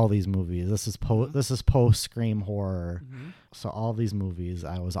all these movies. This is post Scream horror. So all these movies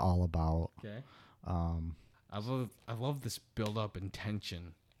I was all about. Okay. I love this build up and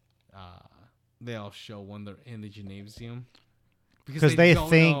tension. They all show when they're in the gymnasium. Because they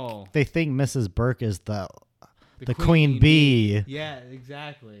think Mrs. Burke is the queen bee. Yeah,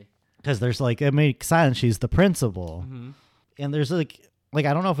 exactly. Because there's it makes sense. She's the principal, and there's like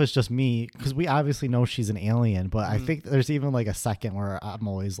I don't know if it's just me because we obviously know she's an alien, but I think there's even a second where I'm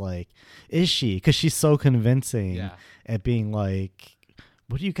always like, is she? Because she's so convincing at being like,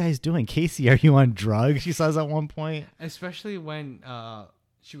 what are you guys doing? Casey, are you on drugs? She says at one point. Especially when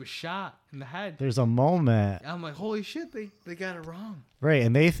she was shot in the head. There's a moment. I'm like, holy shit, they got it wrong. Right,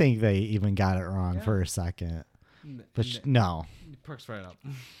 and they think they even got it wrong for a second. But no. It perks right up.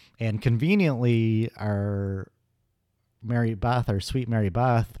 And conveniently, our sweet Mary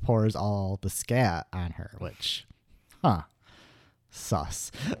Beth, pours all the scat on her, which,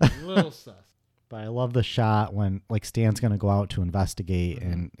 sus. A little sus. But I love the shot when like Stan's going to go out to investigate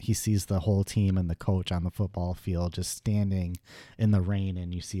and he sees the whole team and the coach on the football field just standing in the rain,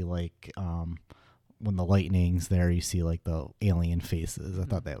 and you see like when the lightning's there, you see like the alien faces. I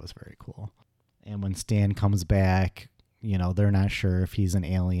thought that was very cool. And when Stan comes back, you know, they're not sure if he's an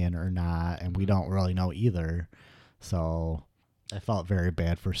alien or not, and we don't really know either. So I felt very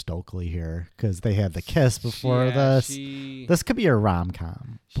bad for Stokely here because they had the kiss before this. This could be a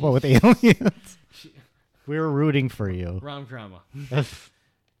rom-com, but with aliens. We were rooting for you. Rom drama.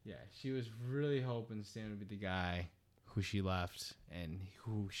 Yeah, she was really hoping Stan would be the guy who she left and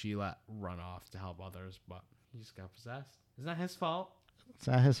who she let run off to help others, but he just got possessed. It's not his fault. It's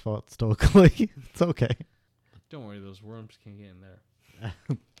not his fault, Stokely. It's okay. Don't worry, those worms can't get in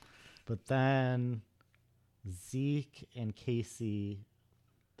there. But then Zeke and Casey,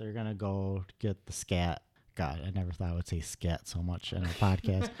 they're going to go get the scat. God, I never thought I would say scat so much in a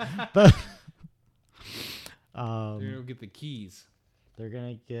podcast. But they're going to get the keys. They're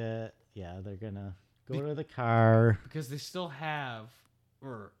going to go to the car. Because they still have,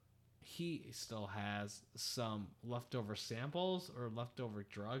 or he still has some leftover samples or leftover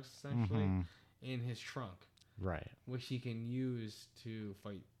drugs, essentially, in his trunk. Right. Which he can use to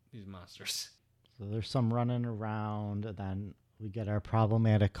fight these monsters. So there's some running around, and then we get our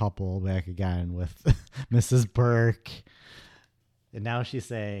problematic couple back again with Mrs. Burke. And now she's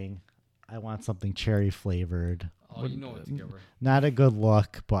saying, I want something cherry flavored. Oh, you know what to give her. Not a good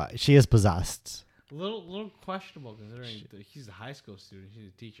look, but she is possessed. A little questionable considering he's a high school student. She's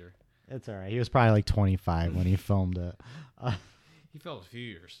a teacher. It's all right. He was probably like 25 when he filmed it. He filmed a few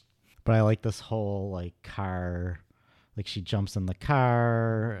years. But I like this whole like car, like she jumps in the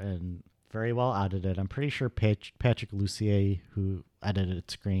car and very well edited. I'm pretty sure Patrick Lussier, who edited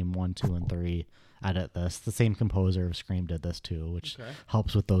Scream 1, 2, and 3, edit this. The same composer of Scream did this too, which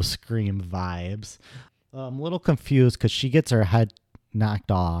helps with those Scream vibes. I'm a little confused because she gets her head knocked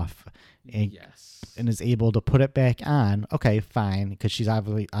off and is able to put it back on. Okay, fine, because she's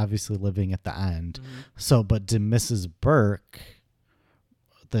obviously living at the end. So, but did Mrs. Burke,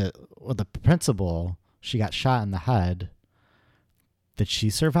 the principal, she got shot in the head. Did she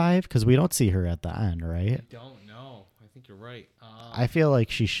survive? Because we don't see her at the end, right? I don't know. I think you're right. I feel like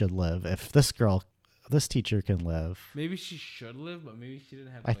she should live. If this teacher can live. Maybe she should live, but maybe she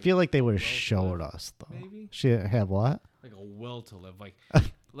didn't have. I feel like they would have showed us though. Maybe she didn't have what? Like a will to live, like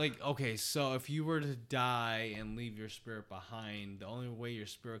okay. So if you were to die and leave your spirit behind, the only way your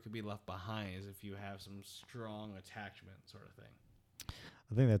spirit could be left behind is if you have some strong attachment, sort of thing.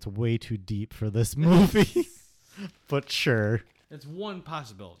 I think that's way too deep for this movie, but sure. It's one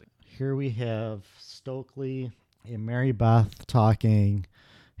possibility. Here we have Stokely and Mary Beth talking,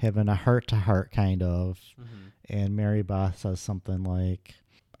 having a heart-to-heart kind of, and Mary Beth says something like,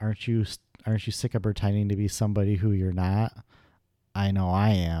 "Aren't you sick of pretending to be somebody who you're not? I know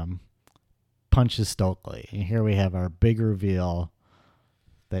I am." Punches Stokely, and here we have our big reveal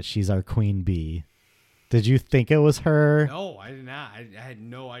that she's our queen bee. Did you think it was her? No, I did not. I had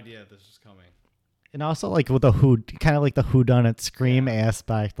no idea this was coming. And also, like with the kind of like the whodunit Scream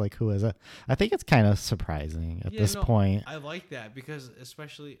aspect, like who is it? I think it's kind of surprising at this point. I like that because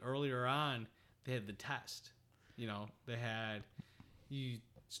especially earlier on, they had the test. You know, they had you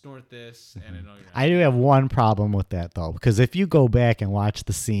snort this, and I know you're not. I do have one problem with that though, because if you go back and watch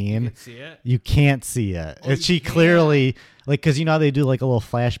the scene, you can't see it. She clearly, like, because you know how they do like a little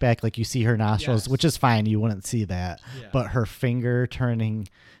flashback, like you see her nostrils, which is fine. You wouldn't see that, but her finger turning.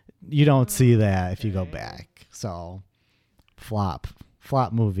 You don't see that if you go back. So, flop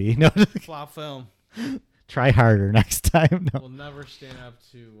movie. No, flop film. Try harder next time. No. We'll never stand up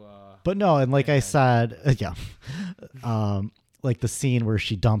to. But no, and like I said, like the scene where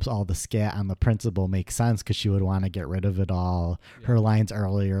she dumps all the scat on the principal makes sense because she would want to get rid of it all. Yeah. Her lines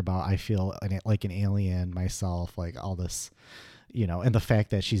earlier about I feel like an alien myself, like all this, you know, and the fact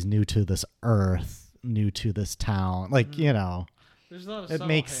that she's new to this earth, new to this town, like you know. There's a lot of it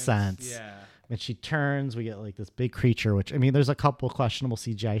makes sense. Yeah. When she turns, we get like this big creature, which I mean, there's a couple questionable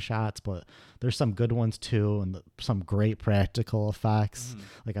CGI shots, but there's some good ones too, and some great practical effects.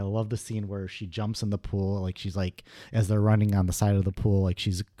 Like I love the scene where she jumps in the pool, like she's like as they're running on the side of the pool, like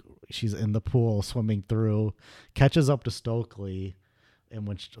she's in the pool swimming through, catches up to Stokely, and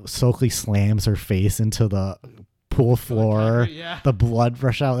when Stokely slams her face into the pool floor, the blood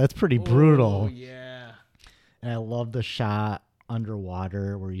rush out. That's pretty brutal. Oh, yeah. And I love the shot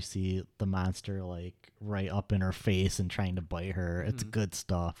underwater where you see the monster like right up in her face and trying to bite her. It's good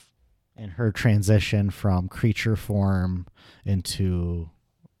stuff. And her transition from creature form into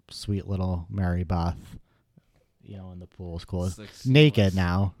sweet little Mary Beth, in the pool is cool. Like naked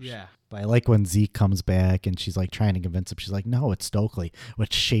now. Yeah. But I like when Zeke comes back and she's like trying to convince him. She's like, no, it's Stokely.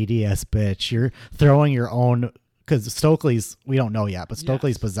 What shady ass bitch. You're throwing your own, because Stokely's, we don't know yet, but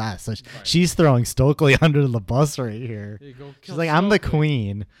Stokely's possessed. So she's throwing Stokely under the bus right here. She's like, I'm the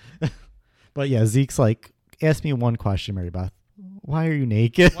queen. But yeah, Zeke's like, ask me one question, Mary Beth. Why are you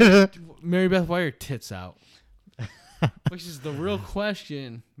naked? Mary Beth, why are your tits out? Which is the real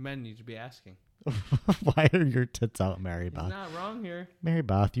question men need to be asking. Why are your tits out, Mary Beth? He's not wrong here. Mary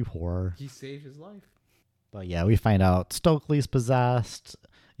Beth, you whore. He saved his life. But yeah, we find out Stokely's possessed.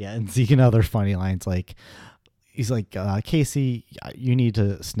 Yeah, and Zeke and other funny lines like, he's like, Casey, you need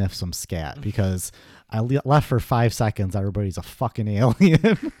to sniff some scat because I left for 5 seconds. Everybody's a fucking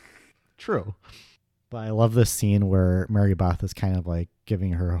alien. True. But I love this scene where Mary Beth is kind of like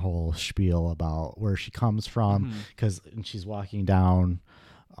giving her whole spiel about where she comes from, because she's walking down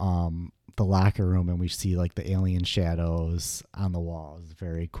the locker room and we see like the alien shadows on the walls.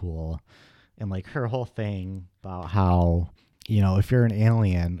 Very cool. And like her whole thing about how, if you're an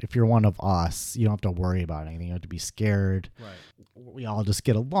alien, if you're one of us, you don't have to worry about anything. You don't have to be scared. Right. We all just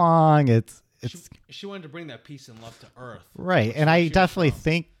get along. She wanted to bring that peace and love to Earth. Right. And I definitely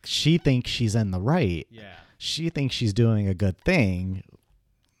think she thinks she's in the right. Yeah. She thinks she's doing a good thing.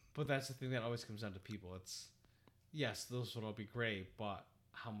 But that's the thing that always comes down to people. It's, yes, those would all be great, but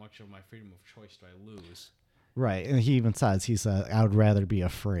how much of my freedom of choice do I lose? Right. And he even says, I would rather be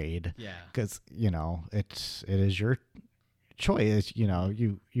afraid. Yeah. Because, it is your choice.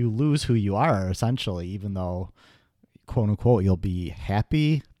 You lose who you are, essentially, even though, quote unquote, you'll be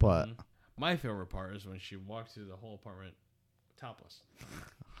happy, but... My favorite part is when she walked through the whole apartment topless. Oh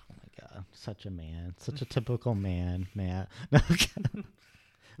my God. Such a man. Such a typical man, Matt.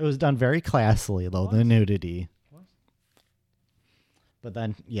 It was done very classily, though, the nudity. What? But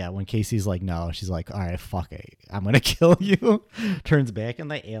then, yeah, when Casey's like, no, she's like, all right, fuck it. I'm going to kill you. Turns back in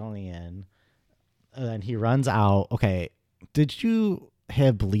the alien. And then he runs out. Okay, did you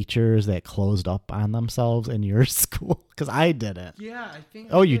have bleachers that closed up on themselves in your school? Because I didn't. Yeah, I think.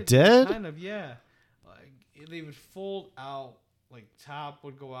 Oh, you did? Kind of, yeah. Like they would fold out. Like top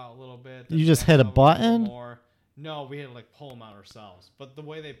would go out a little bit. You just hit a button? No, we had to like pull them out ourselves. But the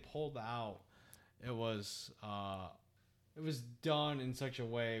way they pulled out, it was done in such a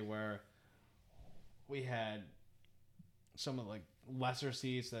way where we had some of like lesser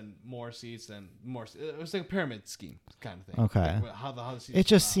seats, then more seats, then more. It was like a pyramid scheme kind of thing. Okay. Like how the seats it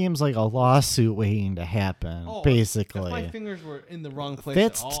just seems like a lawsuit waiting to happen. Basically, if my fingers were in the wrong place.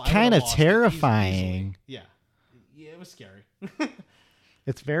 That's kind of terrifying. Yeah, it was scary.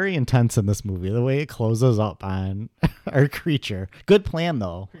 It's very intense in this movie. The way it closes up on our creature. Good plan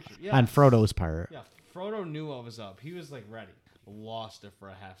though, on Frodo's part. Yeah, Frodo knew what was up. He was like ready. Lost it for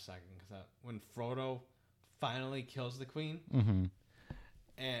a half second because when Frodo finally kills the queen,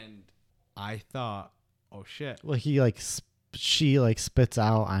 and I thought, oh shit. Well, she spits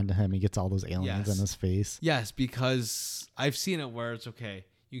out onto him. He gets all those aliens in his face. Yes, because I've seen it where it's okay.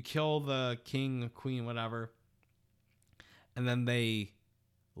 You kill the king, queen, whatever, and then they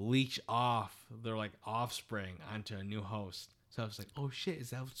leech off their like offspring onto a new host. So I was like, oh shit, is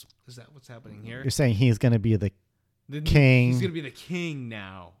that what's happening here? You're saying he's gonna be the king. He's gonna be the king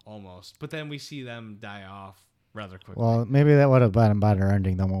now, almost. But then we see them die off rather quickly. Well, maybe that would have been a better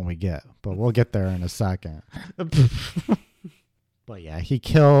ending than one we get, but we'll get there in a second. But yeah, he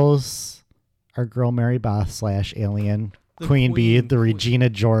kills our girl Mary Beth / alien Queen Bee, the Regina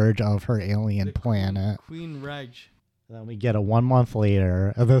George of her alien planet. Queen Reg. Then we get a 1 month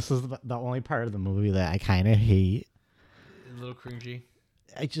later. This is the only part of the movie that I kind of hate. A little cringy.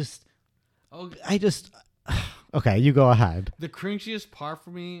 Okay, you go ahead. The cringiest part for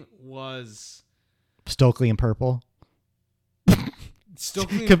me was Stokely in purple.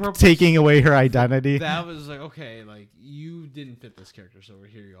 Stokely in purple taking away her identity. That was like, okay, like you didn't fit this character, so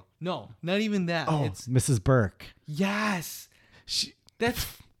here you go. No, not even that. Oh, it's Mrs. Burke. Yes,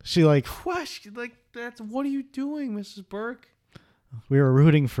 that's what are you doing, Mrs. Burke? We were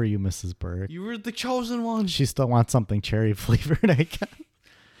rooting for you, Mrs. Burke. You were the chosen one. She still wants something cherry flavored, I guess.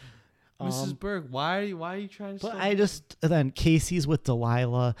 Mrs. Burke, why are you trying to? But then Casey's with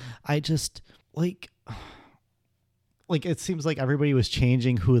Delilah. I just like it seems like everybody was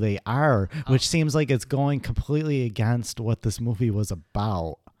changing who they are, which seems like it's going completely against what this movie was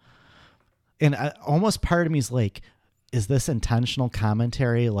about. And almost part of me is like, is this intentional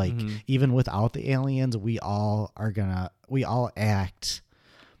commentary? Like, even without the aliens, we all act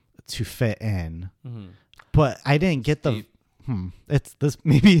to fit in. But I didn't get the it's this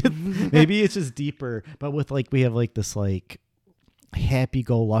maybe it's just deeper, but with like we have like this like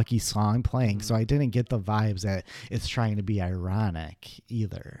happy-go-lucky song playing, so I didn't get the vibes that it's trying to be ironic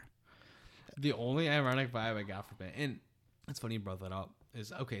either. The only ironic vibe I got from it, and it's funny you brought that up,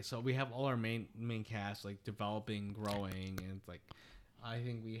 is okay, so we have all our main cast like developing, growing, and it's like I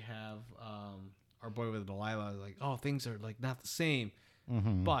think we have our boy with Delilah like, oh, things are like not the same.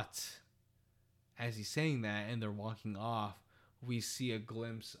 But as he's saying that and they're walking off, we see a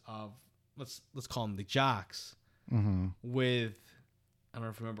glimpse of let's call them the jocks with, I don't know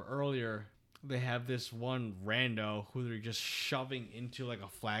if you remember earlier, they have this one rando who they're just shoving into like a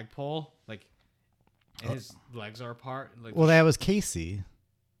flagpole, like, and his legs are apart. Like, well, that was Casey.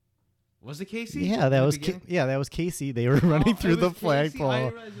 Was it Casey? Yeah, that was Casey. They were running through the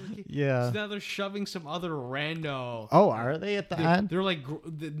flagpole. Yeah. So now they're shoving some other rando. Oh, are they at the end? They're like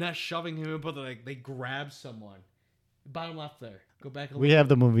they're not shoving him in, but they grab someone. Bottom left there. Go back. We have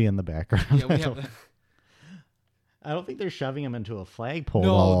the movie in the background. Yeah, we have. I don't think they're shoving him into a flagpole.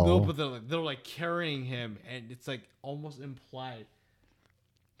 No, but they're like carrying him, and it's like almost implied.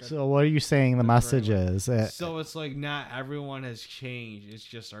 So what are you saying the message is? So it's like not everyone has changed. It's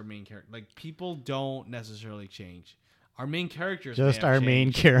just our main character. Like people don't necessarily change. Our main characters. Just our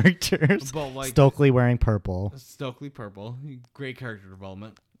main characters. But like Stokely wearing purple. Stokely purple. Great character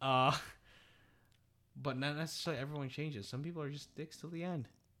development. But not necessarily everyone changes. Some people are just dicks till the end.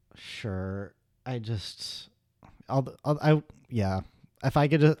 Sure. Yeah. If I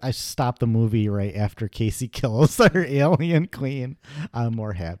could I stop the movie right after Casey kills our alien queen, I'm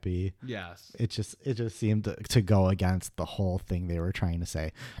more happy. Yes. It just seemed to go against the whole thing they were trying to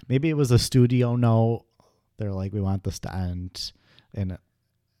say. Maybe it was a studio note. They're like, we want this to end in a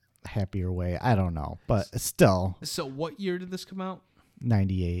happier way. I don't know. But still. So what year did this come out?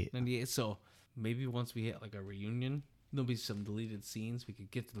 98. 98. So maybe once we hit like a reunion, there'll be some deleted scenes. We could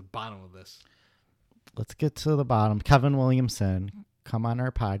get to the bottom of this. Let's get to the bottom. Kevin Williamson, come on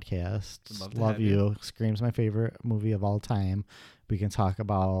our podcast. Love you. Scream's my favorite movie of all time. We can talk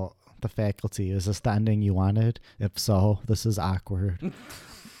about The Faculty. Is this the ending you wanted? If so, this is awkward.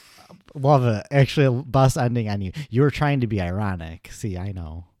 Love it. Actually, best ending on you. You were trying to be ironic. See, I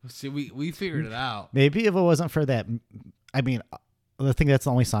know. See, we figured it out. Maybe if it wasn't for that, I mean, I think that's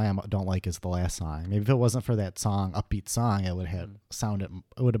the only song I don't like is the last song. Maybe if it wasn't for that song, upbeat song, it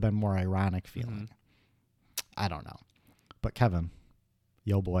would have been more ironic feeling. I don't know. But Kevin,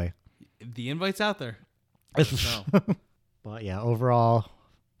 yo boy. The invite's out there. But yeah, overall,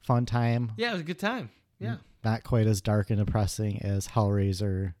 fun time. Yeah, it was a good time. Yeah. Not quite as dark and depressing as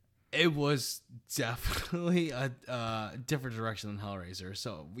Hellraiser. It was definitely a different direction than Hellraiser.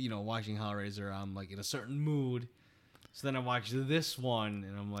 So, watching Hellraiser, I'm like in a certain mood. So then I watched this one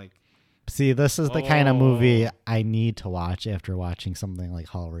and I'm like, see, this is the kind of movie I need to watch after watching something like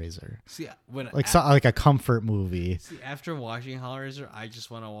Hellraiser. See, like a comfort movie. See, after watching Hellraiser, I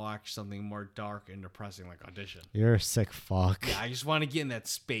just want to watch something more dark and depressing like Audition. You're a sick fuck. Yeah, I just want to get in that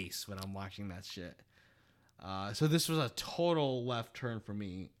space when I'm watching that shit. So this was a total left turn for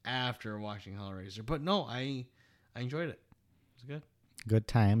me after watching Hellraiser. But no, I enjoyed it. It was good. Good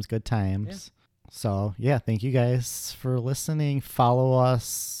times. Yeah. So, yeah, thank you guys for listening. Follow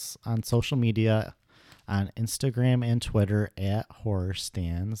us on social media on Instagram and Twitter at Horror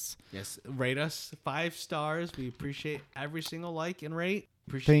Stands. Yes, rate us 5 stars. We appreciate every single like and rate.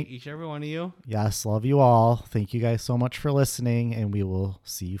 Appreciate each and every one of you. Yes, love you all. Thank you guys so much for listening, and we will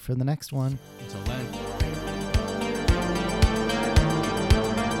see you for the next one. Until then.